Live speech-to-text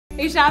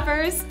Hey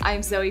shoppers,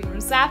 I'm Zoe from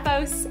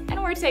Zappos,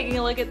 and we're taking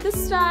a look at this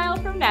style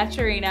from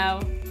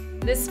Naturino.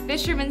 This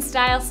fisherman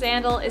style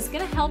sandal is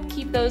going to help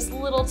keep those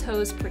little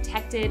toes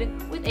protected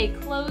with a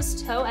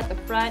closed toe at the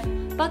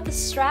front, but the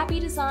strappy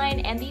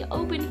design and the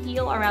open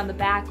heel around the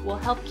back will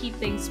help keep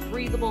things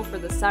breathable for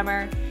the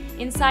summer.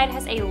 Inside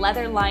has a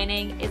leather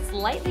lining, it's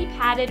lightly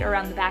padded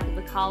around the back of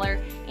the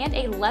collar, and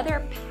a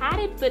leather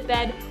padded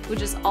footbed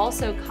which is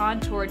also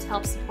contoured to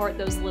help support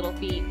those little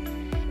feet.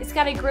 It's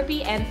got a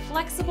grippy and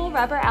flexible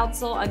rubber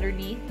outsole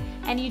underneath,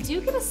 and you do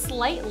get a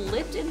slight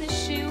lift in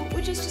this shoe,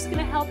 which is just going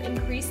to help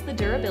increase the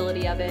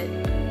durability of it.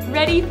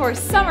 Ready for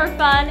summer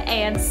fun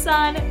and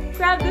sun?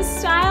 Grab this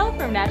style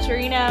from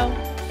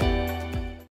Naturino.